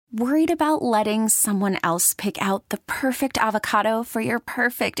Worried about letting someone else pick out the perfect avocado for your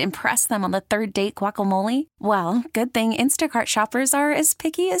perfect impress them on the third date guacamole? Well, good thing Instacart shoppers are as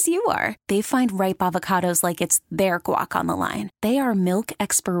picky as you are. They find ripe avocados like it's their guac on the line. They are milk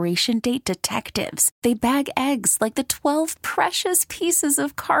expiration date detectives. They bag eggs like the 12 precious pieces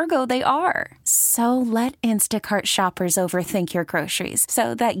of cargo they are. So let Instacart shoppers overthink your groceries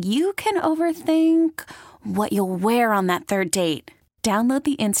so that you can overthink what you'll wear on that third date. Download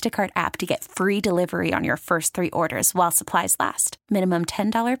the Instacart app to get free delivery on your first 3 orders while supplies last. Minimum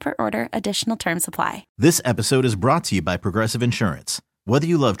 $10 per order. Additional terms apply. This episode is brought to you by Progressive Insurance. Whether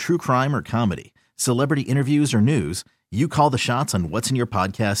you love true crime or comedy, celebrity interviews or news, you call the shots on what's in your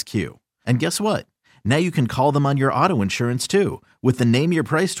podcast queue. And guess what? Now you can call them on your auto insurance too with the Name Your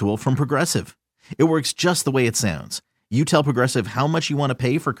Price tool from Progressive. It works just the way it sounds. You tell Progressive how much you want to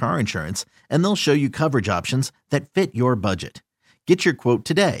pay for car insurance, and they'll show you coverage options that fit your budget. Get your quote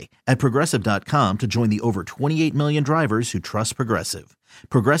today at Progressive.com to join the over 28 million drivers who trust Progressive.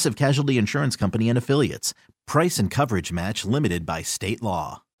 Progressive Casualty Insurance Company and Affiliates. Price and coverage match limited by state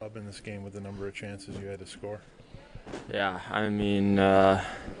law. Up in this game with the number of chances you had to score? Yeah, I mean,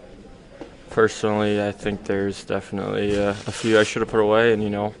 personally, I think there's definitely a few I should have put away, and,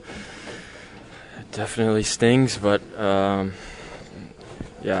 it definitely stings, but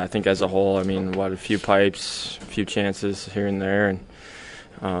yeah, I think as a whole, a few pipes, a few chances here and there, and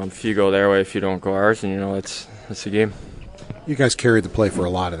a few go their way, a few don't go ours, and it's the game. You guys carried the play for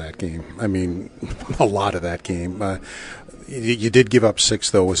a lot of that game. A lot of that game. You did give up 6,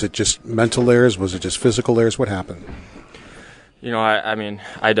 though. Was it just mental errors? Was it just physical errors? What happened?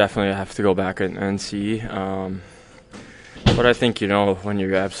 I definitely have to go back and see. But I think, when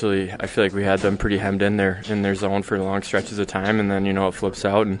you're I feel like we had them pretty hemmed in their zone for long stretches of time, and then, it flips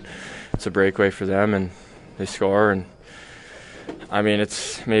out and it's a breakaway for them and they score. And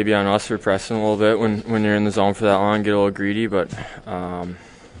it's maybe on us for pressing a little bit when you're in the zone for that long, get a little greedy. But, at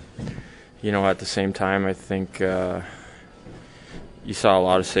the same time, I think you saw a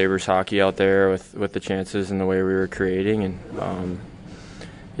lot of Sabres hockey out there with the chances and the way we were creating. And,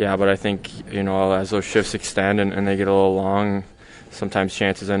 yeah, but I think, as those shifts extend and they get a little long, sometimes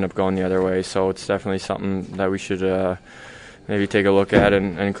chances end up going the other way. So it's definitely something that we should maybe take a look at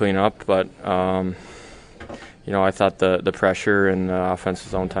and clean up. But, I thought the pressure and the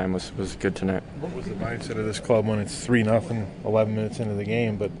offensive zone time was good tonight. What was the mindset of this club when it's 3-0, 11 minutes into the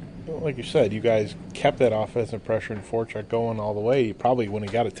game? But like you said, you guys kept that offensive pressure and forecheck going all the way. You probably, when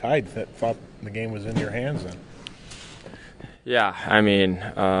it got it tied, thought the game was in your hands then. Yeah,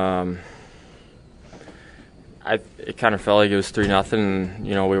 it kind of felt like it was 3-0, and,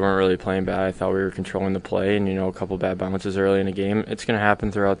 we weren't really playing bad. I thought we were controlling the play, and, a couple bad bounces early in the game. It's going to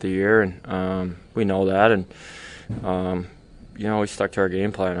happen throughout the year, and we know that. And, we stuck to our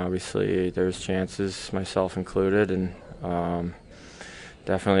game plan, obviously. There's chances, myself included, and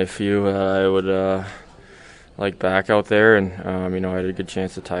definitely a few I would like back out there, and, I had a good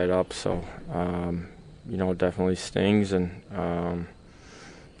chance to tie it up. So, it definitely stings, and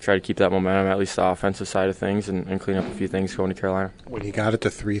try to keep that momentum, at least the offensive side of things, and clean up a few things going to Carolina. When you got it to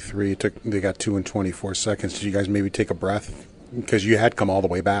 3-3, they got 2 in 24 seconds. Did you guys maybe take a breath? Because you had come all the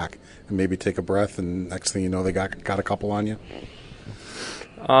way back, and maybe take a breath, and next thing you know, they got a couple on you?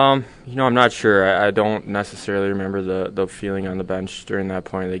 I'm not sure. I don't necessarily remember the feeling on the bench during that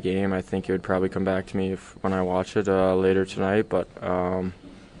point of the game. I think it would probably come back to me when I watch it later tonight. But,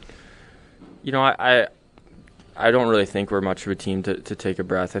 I don't really think we're much of a team to take a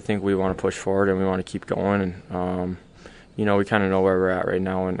breath. I think we want to push forward and we want to keep going. And, we kind of know where we're at right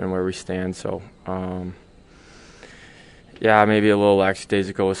now and where we stand. So, yeah, maybe a little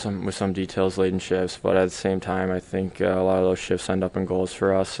lackadaisical with some details late in shifts. But at the same time, I think a lot of those shifts end up in goals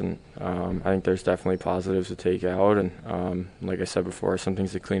for us. And I think there's definitely positives to take out. And like I said before, some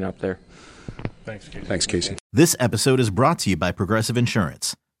things to clean up there. Thanks, Casey. This episode is brought to you by Progressive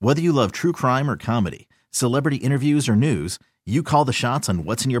Insurance. Whether you love true crime or comedy, celebrity interviews or news, you call the shots on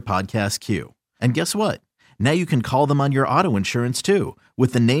what's in your podcast queue. And guess what? Now you can call them on your auto insurance too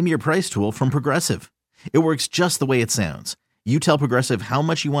with the Name Your Price tool from Progressive. It works just the way it sounds. You tell Progressive how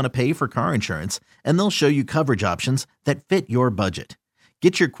much you want to pay for car insurance, and they'll show you coverage options that fit your budget.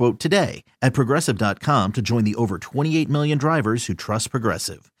 Get your quote today at Progressive.com to join the over 28 million drivers who trust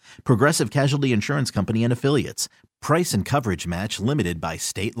Progressive. Progressive Casualty Insurance Company and Affiliates. Price and coverage match limited by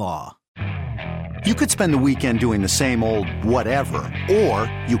state law. You could spend the weekend doing the same old whatever,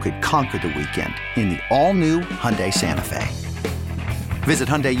 or you could conquer the weekend in the all-new Hyundai Santa Fe. Visit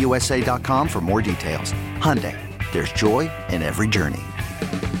HyundaiUSA.com for more details. Hyundai, there's joy in every journey.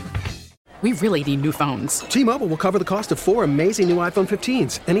 We really need new phones. T-Mobile will cover the cost of 4 amazing new iPhone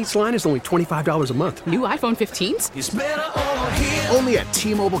 15s, and each line is only $25 a month. New iPhone 15s? It's better over here. Only at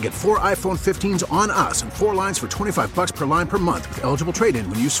T-Mobile, get 4 iPhone 15s on us and 4 lines for $25 per line per month with eligible trade-in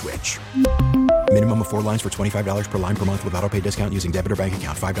when you switch. Minimum of 4 lines for $25 per line per month with autopay discount using debit or bank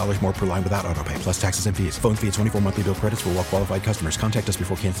account. $5 more per line without autopay, plus taxes and fees. Phone fee at 24 monthly bill credits for well-qualified customers. Contact us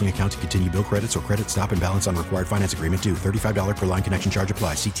before canceling account to continue bill credits or credit stop and balance on required finance agreement due. $35 per line connection charge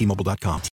applies. See T-Mobile.com.